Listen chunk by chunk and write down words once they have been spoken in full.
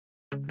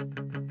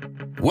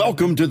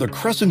Welcome to the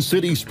Crescent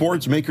City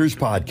Sports Makers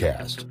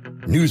Podcast.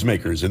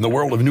 Newsmakers in the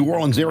world of New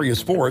Orleans area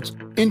sports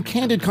in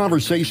candid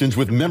conversations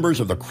with members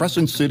of the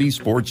Crescent City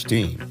sports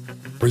team.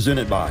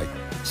 Presented by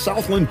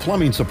Southland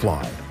Plumbing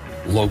Supply.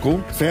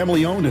 Local,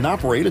 family-owned and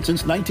operated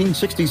since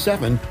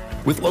 1967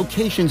 with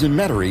locations in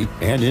Metairie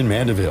and in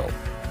Mandeville.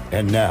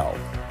 And now,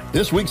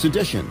 this week's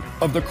edition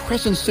of the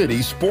Crescent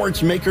City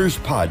Sports Makers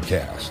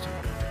Podcast.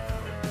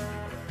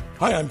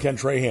 Hi, I'm Ken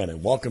Trahan,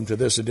 and welcome to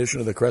this edition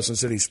of the Crescent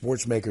City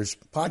Sports Makers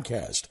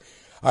Podcast.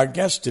 Our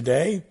guest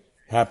today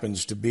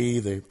happens to be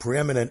the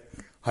preeminent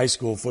high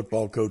school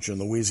football coach in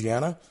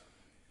Louisiana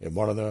and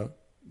one of the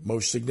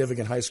most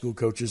significant high school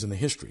coaches in the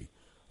history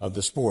of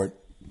the sport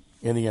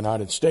in the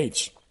United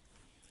States.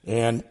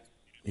 And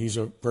he's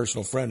a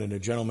personal friend and a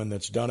gentleman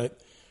that's done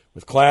it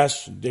with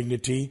class and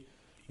dignity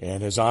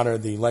and has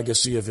honored the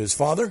legacy of his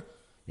father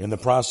in the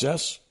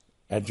process.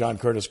 At John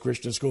Curtis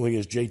Christian School, he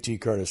is J.T.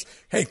 Curtis.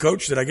 Hey,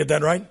 Coach, did I get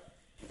that right?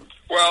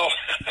 Well,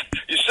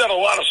 you said a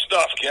lot of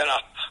stuff, Ken. I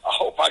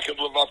hope I can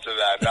live up to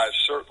that. I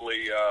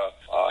certainly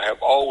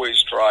have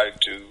always tried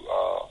to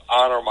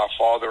honor my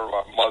father and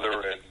my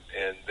mother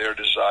and their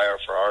desire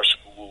for our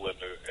school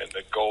and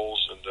the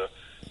goals and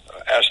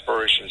the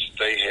aspirations that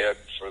they had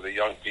for the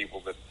young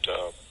people that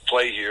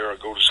play here or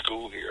go to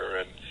school here.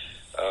 And,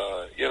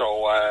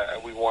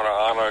 we want to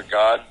honor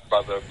God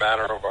by the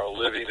manner of our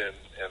living and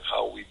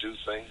how we do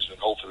things, and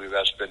hopefully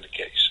that's been the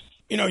case.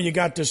 You know, you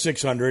got to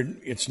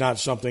 600. It's not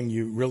something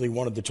you really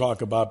wanted to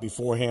talk about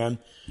beforehand.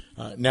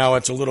 Now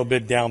it's a little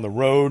bit down the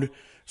road.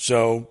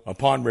 So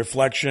upon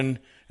reflection,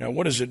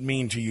 what does it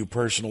mean to you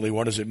personally?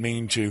 What does it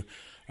mean to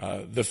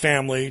the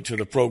family, to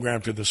the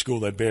program, to the school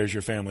that bears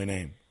your family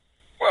name?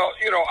 Well,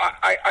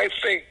 I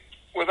think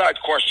without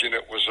question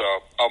it was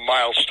a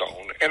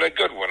milestone, and a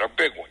good one, a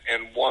big one,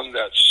 and one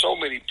that so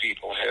many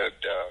people had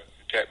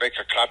to make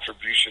a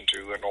contribution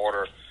to in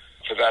order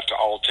for that to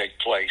all take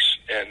place.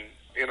 And,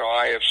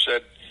 I have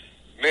said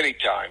many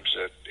times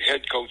that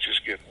head coaches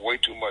get way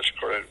too much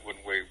credit when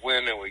we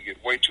win, and we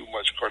get way too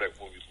much credit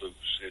when we lose.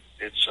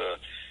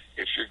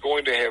 If you're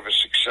going to have a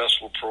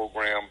successful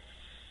program,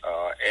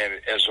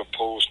 and as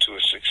opposed to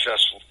a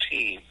successful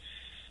team,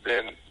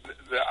 then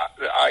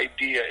the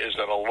idea is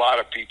that a lot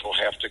of people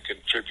have to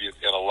contribute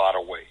in a lot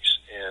of ways.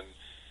 And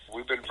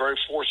we've been very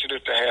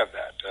fortunate to have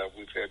that.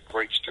 We've had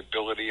great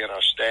stability in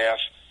our staff.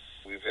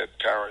 We've had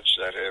parents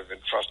that have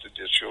entrusted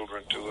their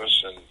children to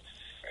us and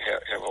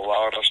have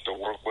allowed us to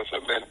work with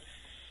them.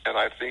 And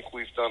I think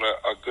we've done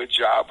a good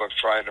job of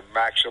trying to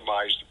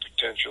maximize the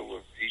potential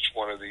of each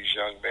one of these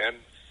young men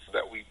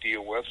that we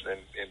deal with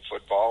in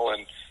football.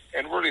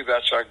 And really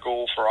that's our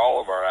goal for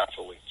all of our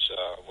athletes,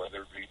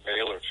 whether it be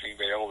male or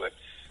female, that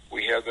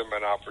we have them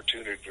an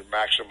opportunity to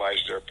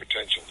maximize their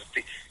potential.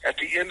 At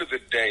the end of the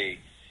day,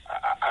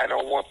 I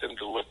don't want them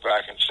to look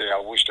back and say, I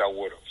wished I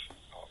would have,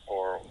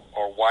 or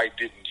why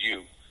didn't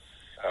you?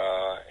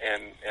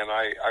 And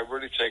I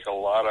really take a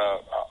lot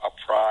of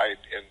pride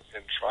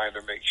in trying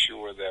to make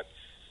sure that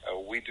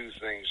we do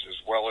things as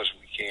well as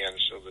we can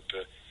so that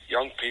the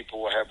young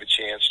people will have a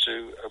chance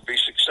to be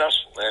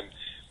successful. And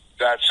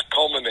that's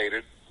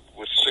culminated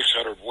with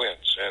 600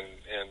 wins.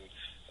 And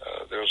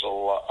there's a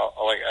lot,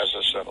 like as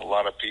I said, a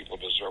lot of people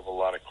deserve a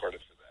lot of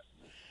credit for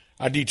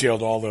that. I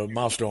detailed all the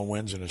milestone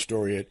wins in a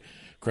story at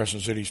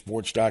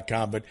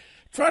CrescentCitySports.com, but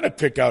try to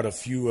pick out a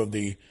few of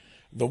the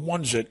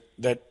ones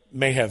that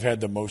may have had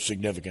the most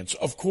significance.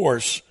 Of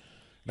course,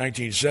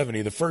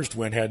 1970, the first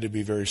win had to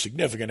be very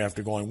significant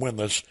after going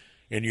winless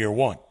in year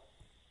one.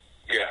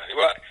 Yeah,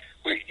 well,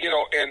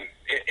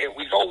 and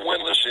we go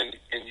winless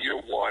in year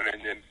one,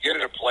 and then get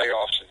in the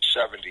playoffs in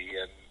 70,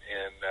 and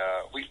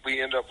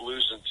we end up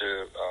losing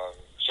to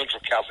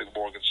Central Catholic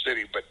Morgan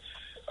City. But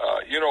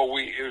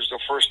it was the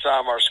first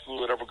time our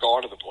school had ever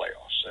gone to the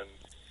playoffs,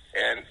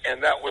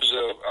 and that was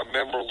a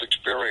memorable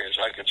experience.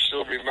 I can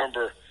still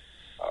remember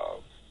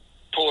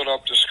pulling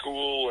up to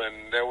school,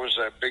 and there was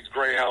a big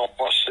Greyhound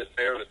bus sitting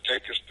there to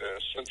take us to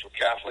Central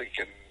Catholic,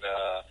 and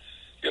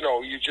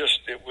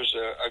it was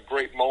a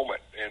great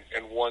moment,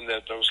 and one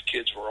that those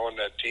kids were on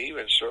that team,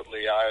 and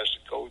certainly I, as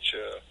the coach,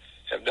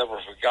 have never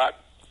forgotten.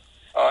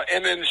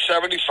 And then in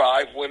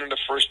 75, winning the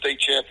first state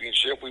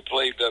championship, we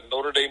played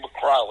Notre Dame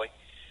McCrowley.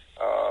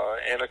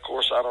 And of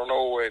course, I don't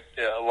know,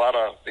 a lot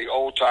of the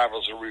old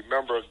timers will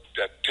remember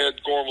that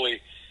Ted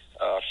Gormley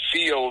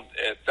field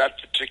at that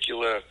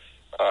particular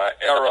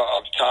era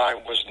of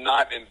time was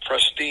not in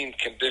pristine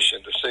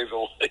condition, to say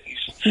the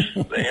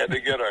least. They had to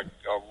get a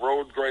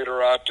road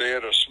grader out there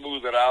to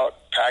smooth it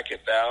out, pack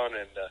it down,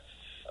 and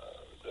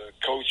the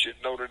coach at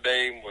Notre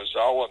Dame was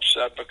all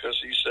upset because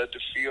he said the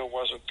field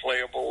wasn't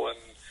playable, and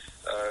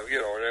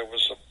there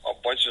was a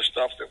bunch of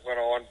stuff that went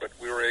on, but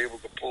we were able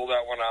to pull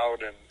that one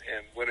out and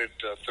win it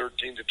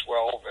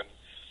 13-12, and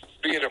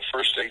being a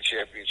first state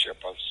championship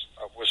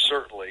was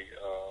certainly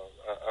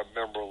a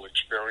memorable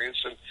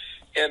experience,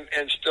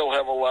 and still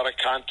have a lot of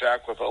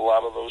contact with a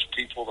lot of those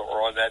people that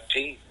were on that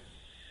team.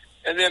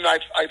 And then I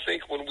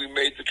think when we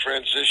made the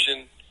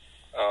transition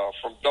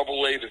from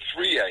AA to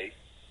 3A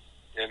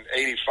in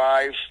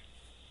 '85,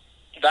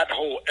 that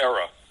whole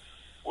era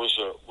was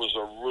a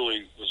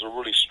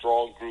really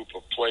strong group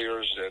of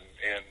players, and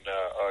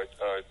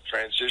a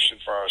transition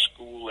for our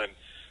school, and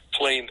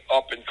playing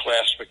up in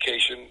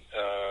classification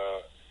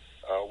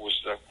was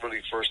the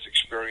really first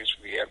experience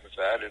we had with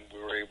that, and we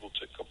were able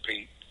to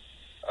compete.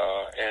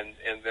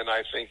 And then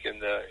I think in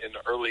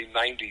the early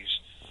 '90s,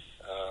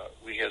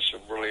 we had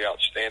some really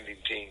outstanding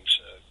teams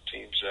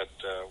that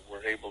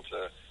were able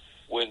to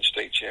win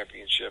state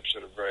championships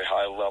at a very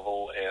high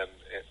level, and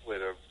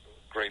with a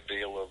great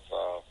deal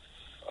of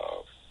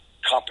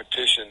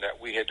competition that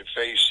we had to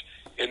face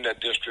in that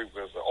district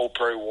with Old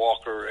Prairie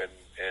Walker and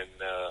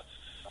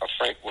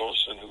Frank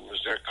Wilson, who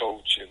was their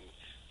coach, and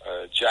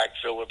Jack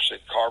Phillips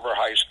at Carver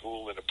High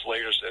School, and the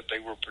players that they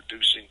were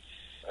producing.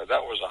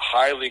 That was a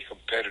highly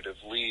competitive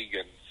league,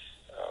 and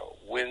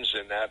wins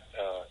in that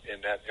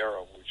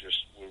era were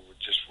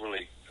just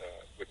really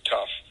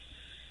tough.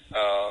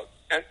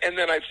 And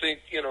then I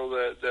think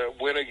the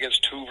win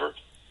against Hoover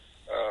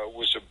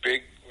was a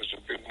big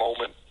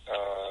moment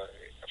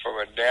from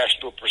a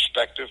national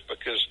perspective,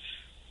 because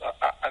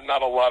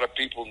not a lot of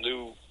people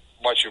knew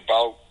much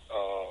about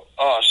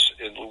us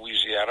in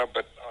Louisiana,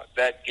 but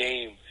that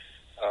game,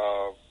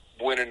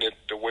 winning it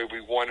the way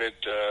we won it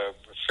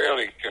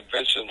fairly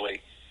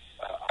convincingly,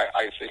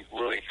 I think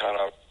really kind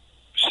of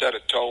set a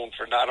tone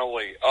for not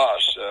only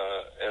us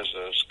as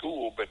a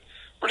school, but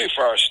really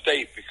for our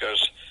state,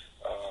 because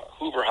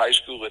Hoover High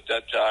School at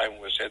that time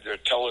had their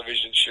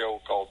television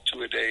show called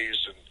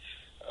Two-A-Days, and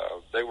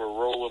they were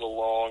rolling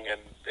along,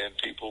 and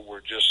people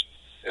were just,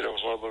 it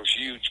was one of those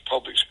huge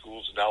public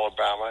schools in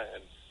Alabama,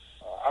 and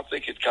I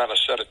think it kind of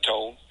set a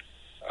tone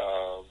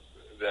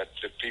that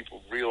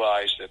people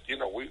realized that,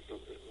 we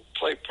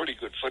play pretty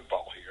good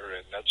football here,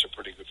 and that's a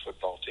pretty good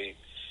football team.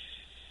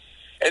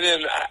 And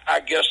then I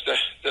guess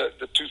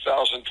the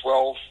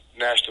 2012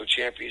 national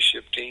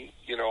championship team,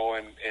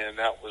 and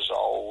that was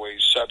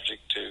always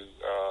subject to,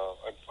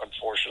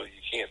 unfortunately,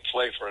 you can't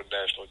play for a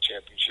national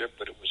championship,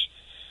 but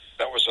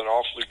that was an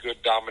awfully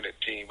good dominant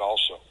team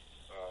also,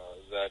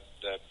 that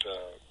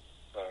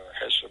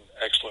has some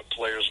excellent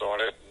players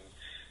on it,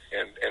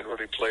 and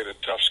really played a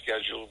tough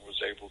schedule, and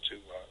was able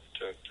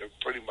to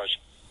pretty much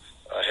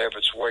have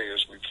its way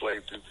as we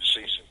played through the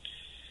season.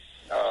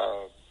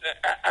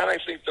 And I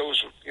think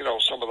those are,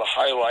 some of the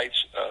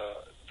highlights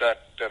that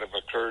have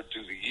occurred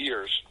through the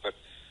years. But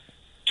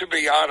to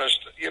be honest,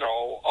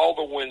 all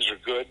the wins are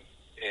good,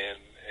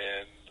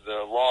 and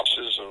the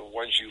losses are the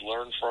ones you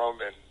learn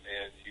from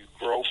and you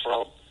grow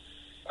from.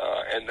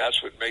 And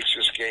that's what makes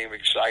this game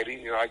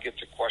exciting. I get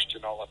the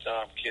question all the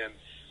time, Ken,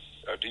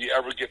 do you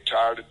ever get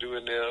tired of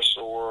doing this,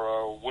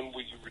 or when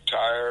will you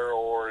retire,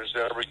 or does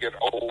that ever get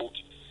old?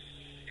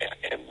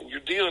 And when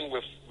you're dealing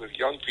with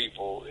young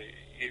people,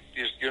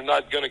 you're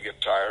not going to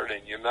get tired,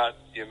 and you're not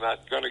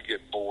going to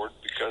get bored,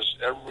 because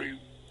every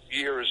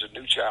year is a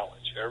new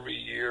challenge. Every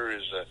year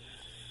is a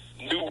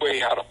new way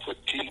how to put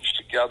teams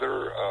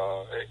together,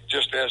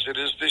 just as it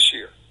is this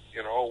year.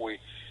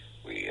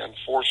 We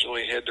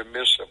unfortunately had to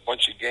miss a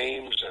bunch of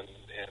games, and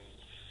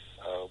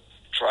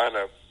trying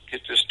to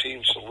get this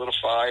team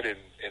solidified and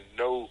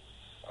know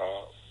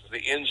the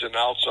ins and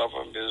outs of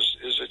them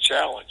is a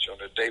challenge on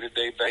a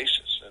day-to-day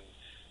basis, and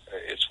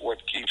it's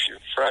what keeps you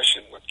fresh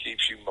and what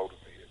keeps you motivated.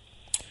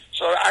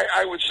 So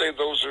I would say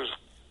those are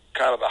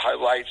kind of the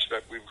highlights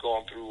that we've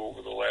gone through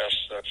over the last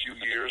few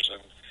years,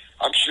 and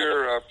I'm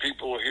sure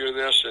people will hear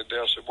this and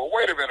they'll say, well,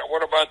 wait a minute,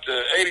 what about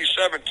the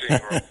 87 team,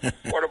 or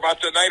what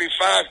about the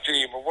 95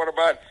 team, or what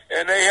about,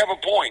 and they have a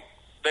point.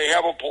 They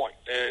have a point.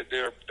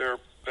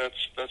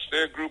 That's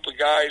their group of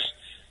guys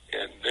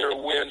and their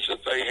wins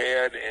that they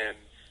had, and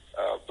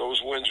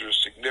those wins are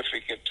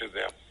significant to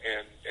them,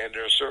 and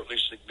they're certainly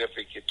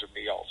significant to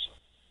me also.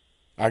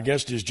 Our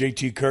guest is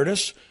J.T.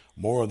 Curtis.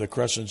 More of the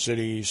Crescent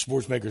City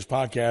Sportsmakers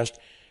podcast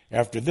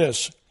after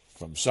this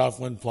from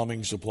Southland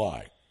Plumbing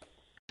Supply.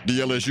 The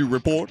LSU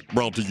Report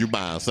brought to you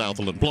by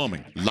Southland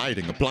Plumbing,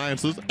 lighting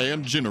appliances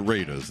and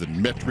generators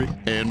in Metric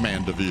and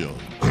Mandeville.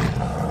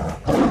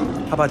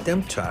 How about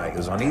them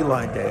Tigers? On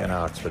Eli Day in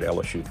Oxford,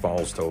 LSU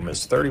falls to Ole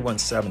Miss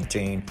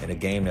 31-17 in a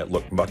game that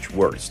looked much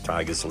worse.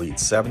 Tigers lead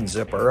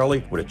 7-zip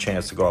early with a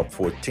chance to go up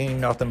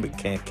 14-0, but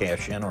can't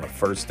cash in on a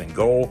first and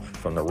goal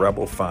from the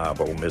Rebel 5.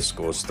 Ole Miss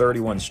scores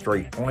 31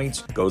 straight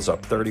points, goes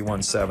up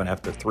 31-7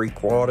 after 3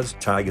 quarters.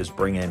 Tigers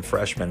bring in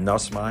freshman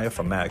Nussmeier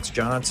for Max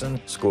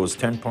Johnson, scores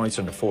 10 points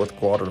in the fourth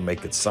quarter to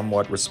make it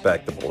somewhat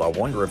respectable. I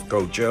wonder if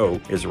Coach Joe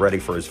is ready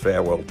for his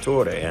farewell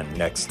tour to end.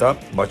 Next up,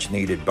 much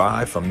needed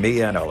bye from me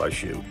and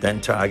LSU.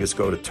 Then Tigers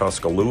go to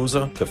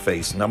Tuscaloosa to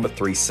face number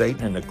 3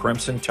 Satan and the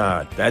Crimson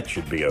Tide. That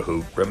should be a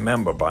hoot.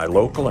 Remember, buy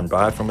local and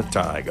buy from a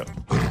Tiger.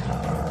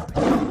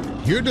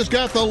 You just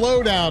got the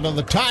lowdown on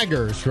the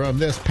Tigers from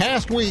this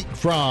past week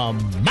from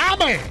my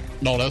man.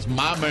 No, that's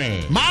my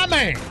man. My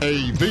man.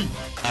 A.V.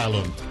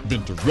 Alan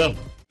Venturella.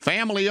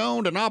 Family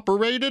owned and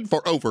operated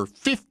for over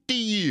 50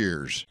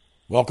 years.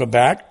 Welcome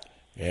back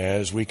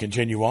as we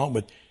continue on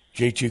with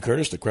J.T.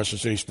 Curtis, the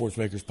Crescent City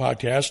Sportsmakers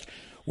podcast,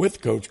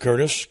 with Coach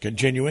Curtis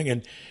continuing.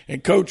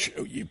 And Coach,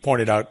 you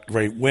pointed out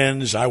great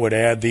wins. I would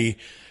add the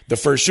the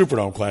first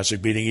Superdome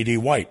Classic, beating E.D.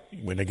 White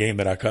in a game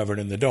that I covered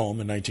in the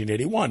Dome in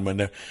 1981.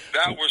 That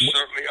was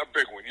certainly a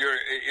big one.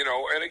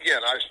 And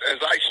again, as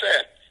I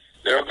said,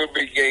 there are going to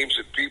be games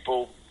that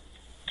people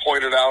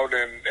pointed out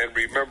and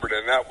remembered,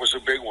 and that was a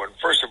big one.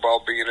 First of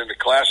all, being in the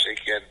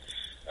Classic and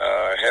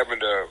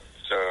having to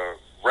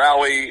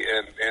rally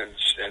and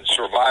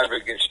survive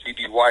against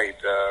E.D. White,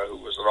 who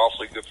was an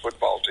awfully good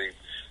football team.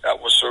 That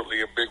was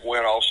certainly a big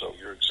win also.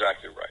 You're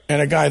exactly right. And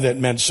a guy that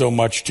meant so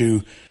much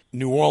to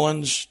New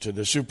Orleans, to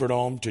the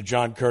Superdome, to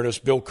John Curtis,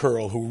 Bill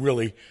Curl, who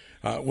really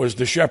was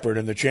the shepherd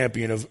and the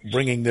champion of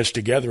bringing this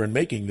together and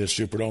making this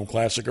Superdome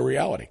Classic a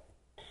reality.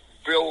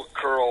 Bill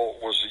Curl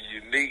was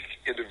a unique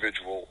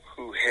individual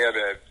who had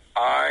an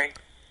eye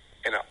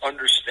and an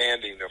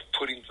understanding of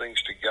putting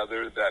things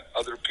together that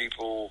other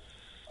people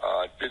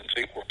didn't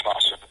think were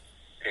possible.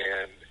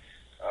 And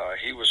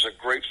he was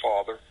a great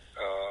father.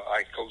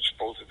 I coached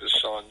both of his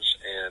sons,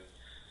 and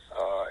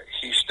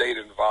he stayed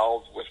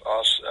involved with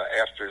us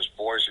after his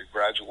boys had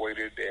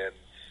graduated,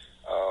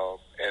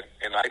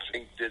 and I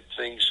think did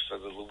things for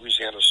the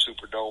Louisiana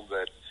Superdome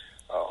that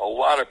a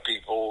lot of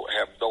people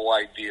have no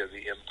idea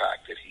the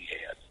impact that he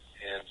had.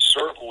 And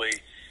certainly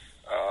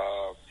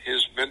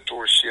his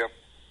mentorship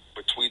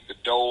between the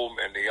Dome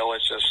and the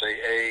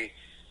LHSAA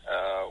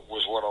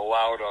was what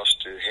allowed us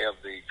to have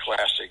the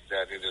Classic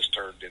that it has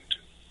turned into.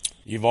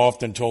 You've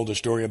often told the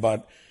story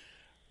about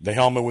the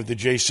helmet with the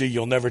JC.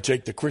 You'll never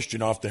take the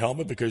Christian off the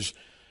helmet because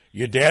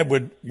your dad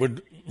would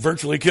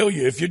virtually kill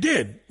you if you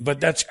did.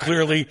 But that's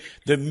clearly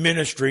the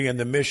ministry and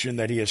the mission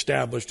that he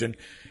established. And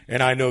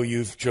I know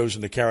you've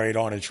chosen to carry it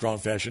on in strong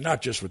fashion,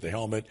 not just with the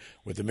helmet,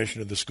 with the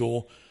mission of the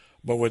school,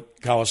 but with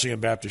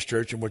Coliseum Baptist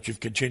Church and what you've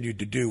continued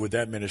to do with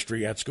that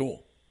ministry at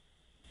school.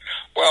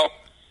 Well,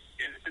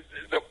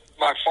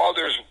 my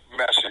father's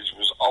message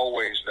was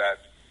always that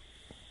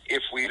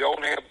if we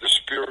don't have the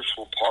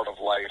spiritual part of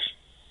life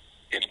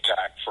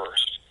intact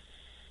first,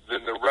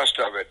 then the rest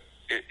of it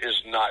is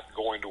not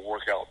going to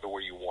work out the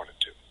way you want it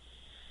to.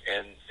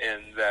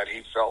 And that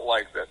he felt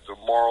like that the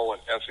moral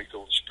and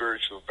ethical and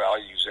spiritual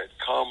values that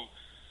come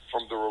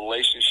from the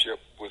relationship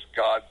with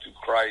God through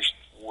Christ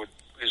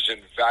is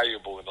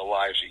invaluable in the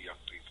lives of young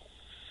people.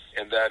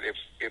 And that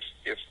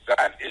if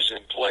that is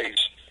in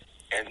place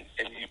and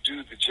you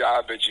do the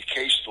job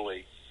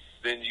educationally,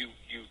 then you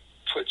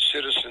put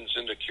citizens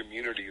in the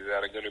community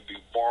that are going to be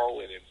moral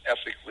and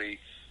ethically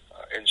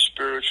and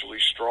spiritually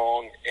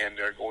strong, and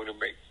they're going to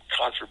make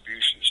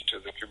contributions to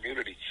the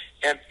community.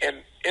 And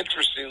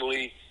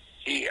interestingly,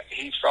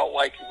 he felt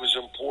like it was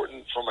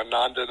important from a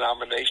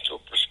non-denominational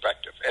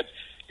perspective. And,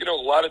 a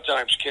lot of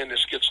times, Ken,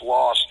 this gets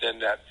lost in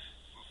that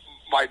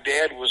my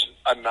dad was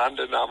a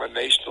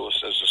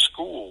non-denominationalist as a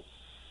school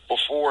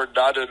before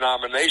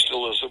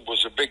non-denominationalism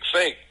was a big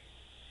thing.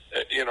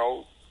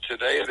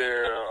 Today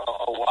there are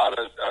a lot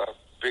of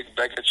big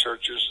mega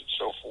churches and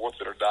so forth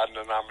that are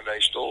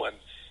non-denominational,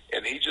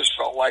 and he just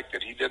felt like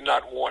that he did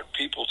not want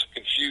people to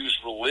confuse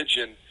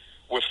religion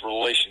with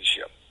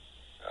relationship,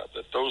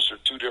 that those are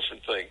two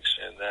different things,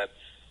 and that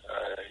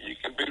you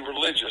can be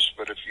religious,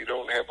 but if you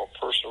don't have a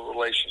personal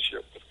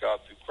relationship with God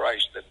through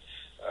Christ, then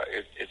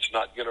it's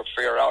not going to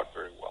fare out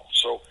very well.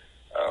 So,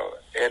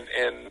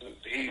 and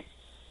he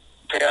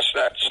passed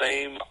that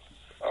same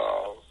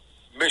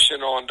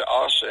mission on to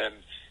us, and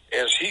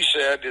as he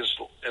said,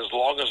 as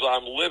long as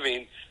I'm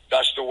living,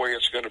 that's the way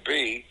it's going to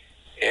be.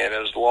 And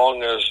as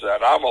long as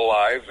that I'm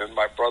alive and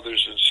my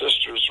brothers and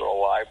sisters are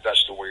alive,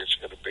 that's the way it's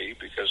going to be,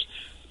 because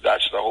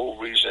that's the whole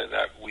reason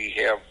that we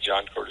have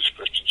John Curtis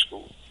Christian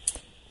School.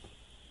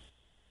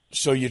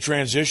 So you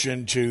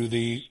transition to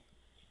the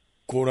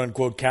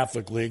quote-unquote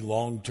Catholic League,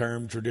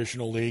 long-term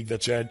traditional league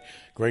that's had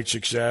great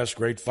success,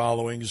 great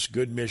followings,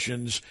 good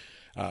missions,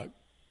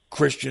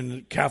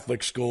 Christian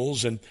Catholic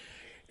schools, and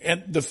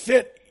the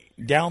fit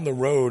down the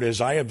road, as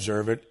I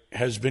observe it,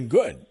 has been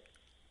good.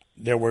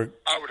 There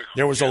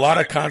was a lot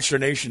of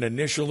consternation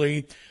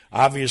initially.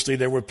 Obviously,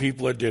 there were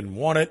people that didn't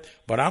want it,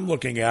 but I'm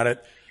looking at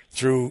it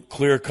through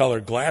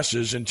clear-colored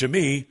glasses, and to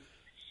me,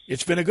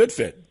 it's been a good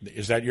fit.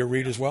 Is that your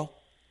read as well?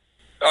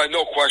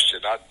 No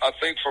question. I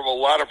think from a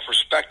lot of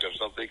perspectives,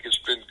 I think it's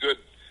been good.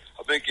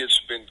 I think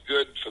it's been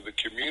good for the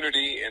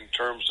community in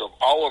terms of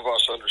all of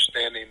us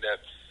understanding that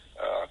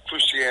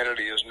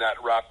Christianity is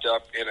not wrapped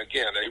up in,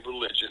 again, a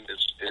religion.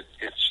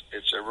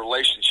 It's a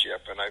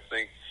relationship, and I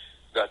think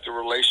that the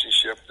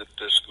relationship that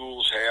the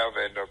schools have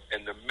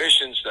and the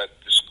missions that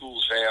the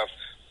schools have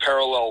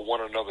parallel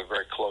one another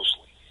very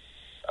closely.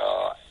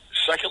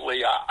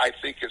 Secondly, I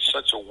think it's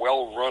such a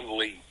well-run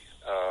league.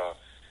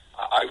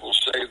 I will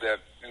say that,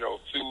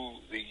 through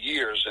the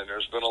years, and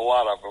there's been a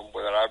lot of them,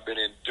 that I've been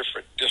in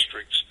different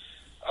districts,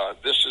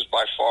 this is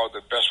by far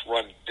the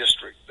best-run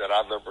district that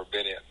I've ever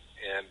been in.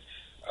 And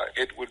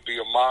it would be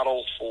a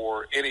model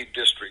for any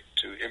district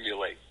to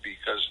emulate,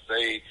 because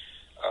they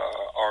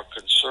are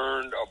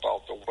concerned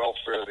about the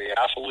welfare of the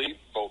athlete,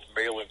 both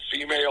male and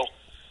female.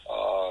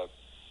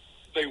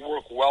 They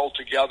work well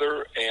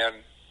together, and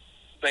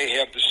they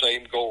have the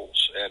same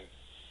goals. And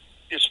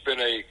it's been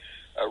a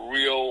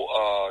real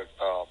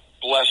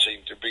blessing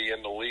to be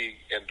in the league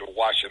and to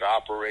watch it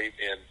operate.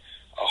 And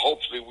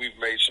hopefully we've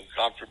made some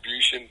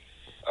contribution,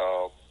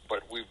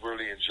 but we've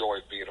really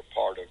enjoyed being a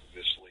part of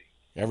this league.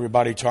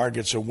 Everybody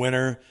targets a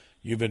winner.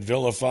 You've been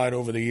vilified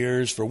over the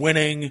years for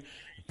winning.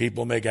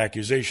 People make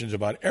accusations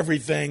about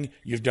everything.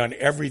 You've done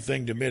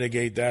everything to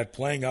mitigate that,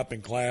 playing up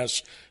in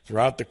class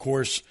throughout the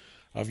course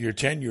of your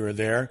tenure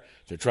there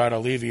to try to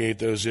alleviate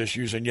those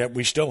issues, and yet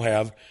we still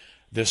have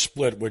this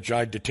split, which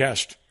I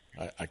detest.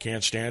 I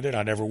can't stand it.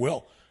 I never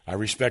will. I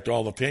respect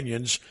all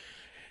opinions.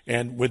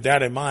 And with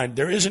that in mind,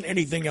 there isn't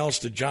anything else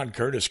that John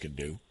Curtis can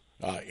do.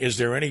 Is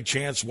there any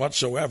chance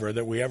whatsoever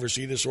that we ever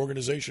see this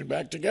organization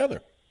back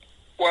together?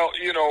 Well,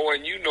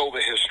 and you know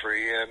the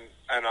history,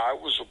 and I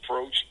was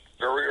approached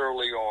very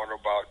early on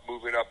about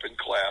moving up in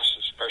class,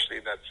 especially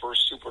in that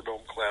first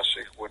Superdome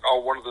Classic,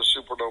 one of the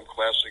Superdome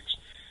Classics,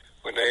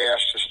 when they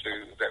asked us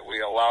that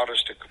we allowed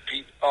us to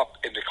compete up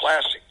in the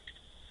Classic.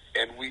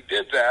 And we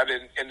did that,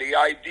 and the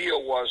idea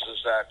was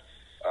that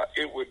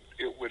it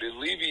would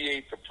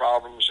alleviate the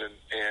problems,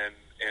 and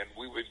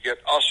we would get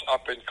us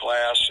up in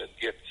class and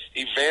get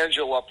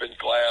Evangel up in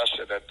class,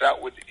 and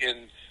that would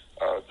end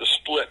the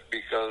split,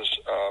 because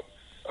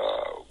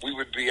we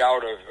would be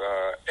out of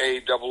A,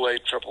 AA,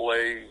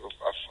 AAA,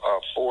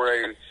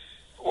 4A.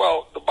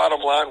 Well, the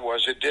bottom line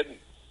was it didn't.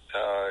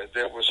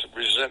 There was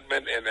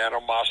resentment and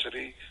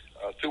animosity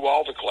through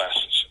all the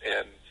classes,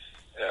 and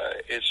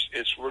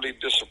it's really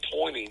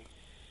disappointing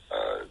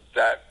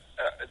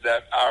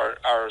that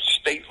our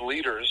state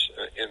leaders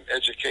in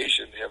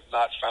education have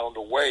not found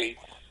a way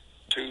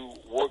to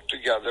work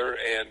together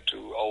and to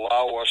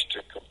allow us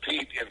to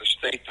compete in a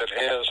state that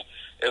has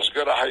as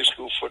good a high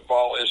school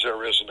football as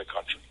there is in the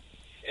country.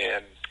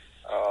 And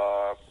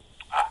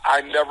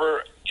I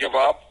never give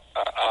up.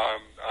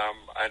 I'm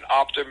an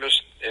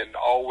optimist and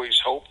always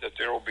hope that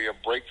there will be a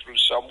breakthrough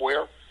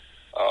somewhere,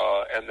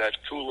 and that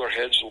cooler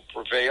heads will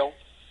prevail,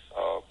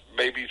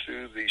 maybe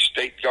through the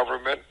state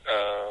government.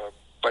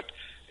 But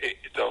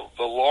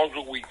the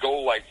longer we go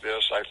like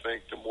this, I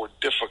think the more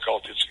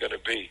difficult it's going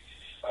to be.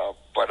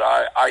 But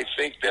I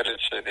think that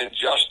it's an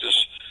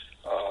injustice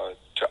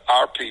to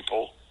our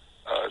people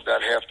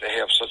that have to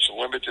have such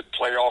limited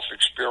playoff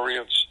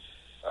experience,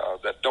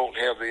 that don't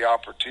have the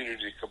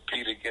opportunity to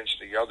compete against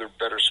the other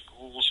better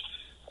schools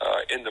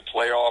in the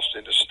playoffs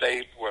in the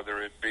state,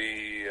 whether it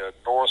be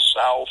north,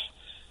 south,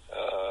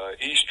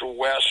 east or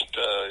west.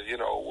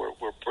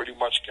 We're pretty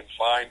much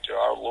confined to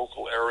our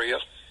local area,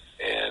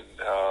 and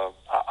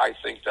I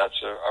think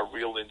that's a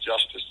real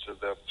injustice to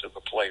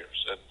the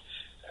players,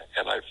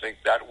 and I think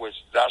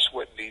that's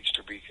what needs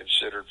to be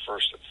considered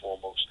first and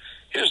foremost.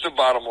 Here's the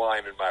bottom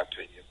line, in my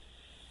opinion: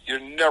 you're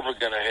never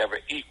going to have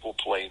an equal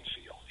playing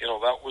field.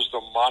 That was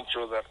the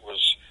mantra that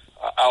was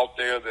out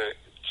there. The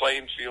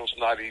playing field's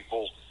not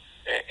equal,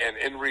 and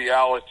in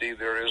reality,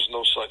 there is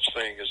no such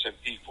thing as an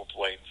equal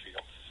playing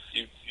field.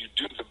 You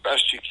do the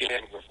best you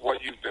can with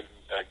what you've been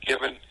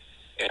given,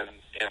 and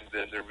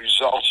then the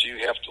results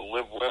you have to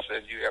live with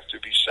and you have to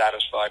be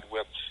satisfied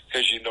with,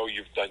 because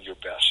you've done your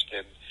best.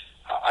 And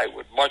I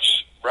would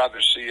much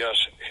rather see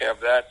us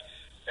have that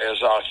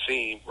as our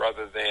theme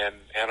rather than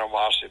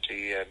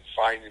animosity, and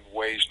finding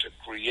ways to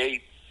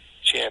create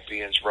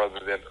champions rather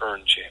than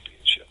earn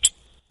championships.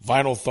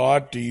 Final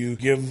thought: do you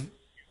give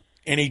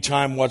any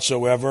time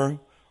whatsoever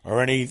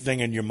or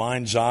anything in your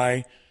mind's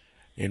eye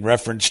in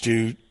reference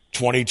to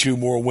 22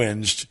 more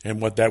wins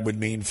and what that would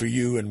mean for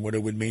you and what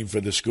it would mean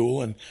for the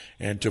school,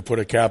 and to put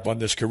a cap on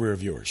this career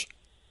of yours?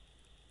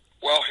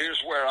 Well,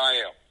 here's where I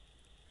am.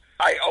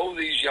 I owe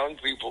these young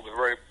people the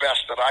very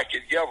best that I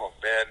could give them,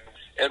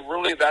 and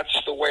really that's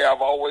the way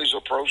I've always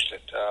approached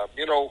it.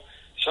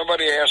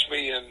 Somebody asked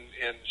me in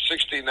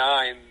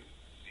 69,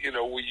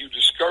 were you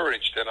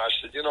discouraged? And I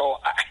said,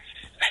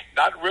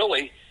 not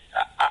really.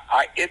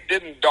 It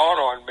didn't dawn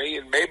on me,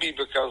 and maybe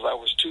because I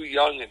was too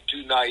young and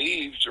too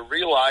naive to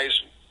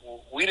realize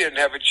we didn't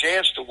have a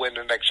chance to win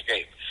the next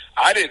game.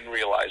 I didn't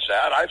realize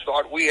that. I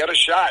thought we had a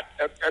shot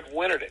at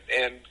winning it,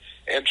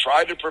 and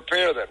tried to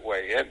prepare that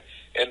way.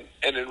 And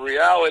in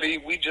reality,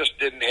 we just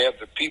didn't have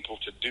the people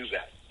to do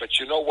that. But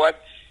you know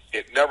what?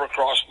 It never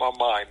crossed my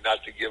mind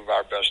not to give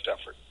our best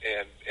effort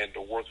and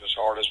to work as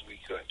hard as we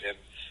could. And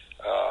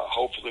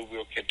hopefully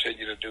we'll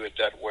continue to do it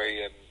that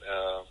way, and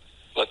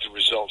let the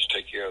results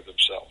take care of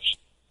themselves.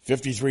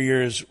 53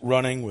 years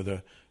running with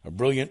a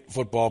brilliant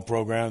football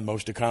program,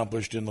 most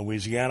accomplished in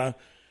Louisiana,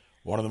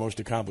 one of the most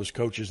accomplished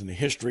coaches in the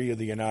history of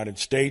the United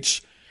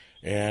States,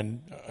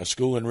 and a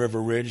school in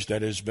River Ridge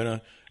that has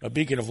been a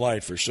beacon of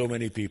light for so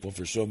many people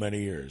for so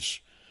many years.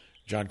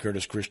 John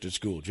Curtis Christian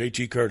School.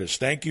 J.T. Curtis,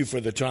 thank you for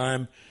the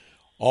time.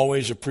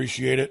 Always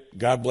appreciate it.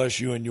 God bless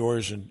you and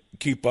yours, and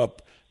keep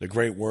up the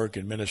great work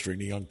in ministering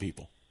to young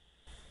people.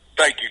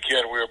 Thank you,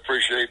 Ken. We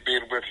appreciate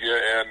being with you,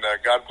 and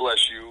God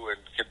bless you, and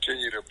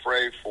continue to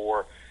pray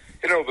for,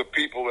 the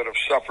people that have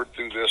suffered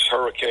through this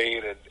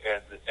hurricane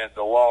and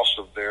the loss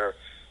of their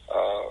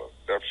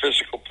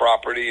physical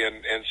property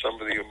and some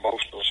of the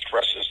emotional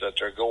stresses that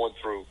they're going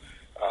through.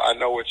 I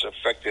know it's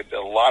affected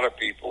a lot of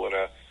people in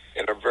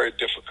in a very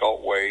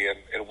difficult way,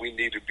 and we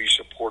need to be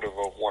supportive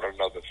of one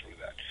another through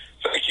that.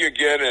 Thank you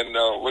again, and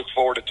look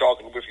forward to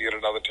talking with you at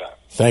another time.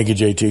 Thank you,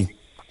 JT.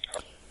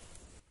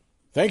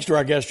 Thanks to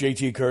our guest,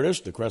 JT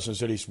Curtis. The Crescent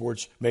City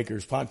Sports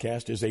Makers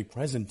Podcast is a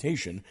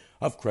presentation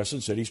of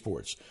Crescent City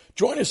Sports.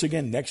 Join us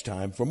again next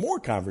time for more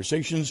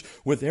conversations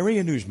with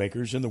area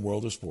newsmakers in the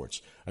world of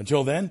sports.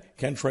 Until then,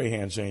 Ken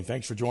Trahan saying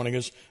thanks for joining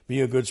us.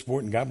 Be a good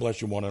sport, and God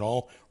bless you one and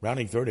all.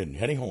 Rounding third and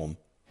heading home.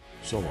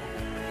 So long.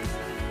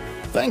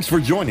 Thanks for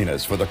joining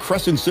us for the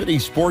Crescent City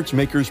Sports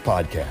Makers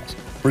Podcast,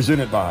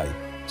 presented by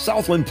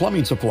Southland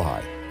Plumbing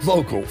Supply.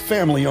 Local,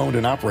 family-owned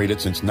and operated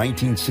since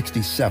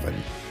 1967,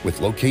 with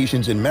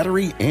locations in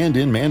Metairie and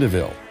in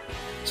Mandeville.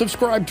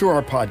 Subscribe to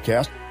our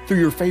podcast through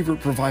your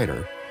favorite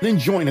provider. Then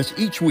join us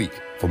each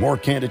week for more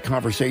candid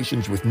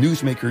conversations with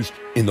newsmakers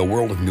in the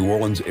world of New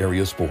Orleans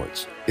area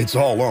sports. It's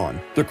all on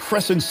the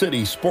Crescent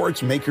City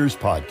Sports Makers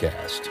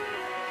Podcast.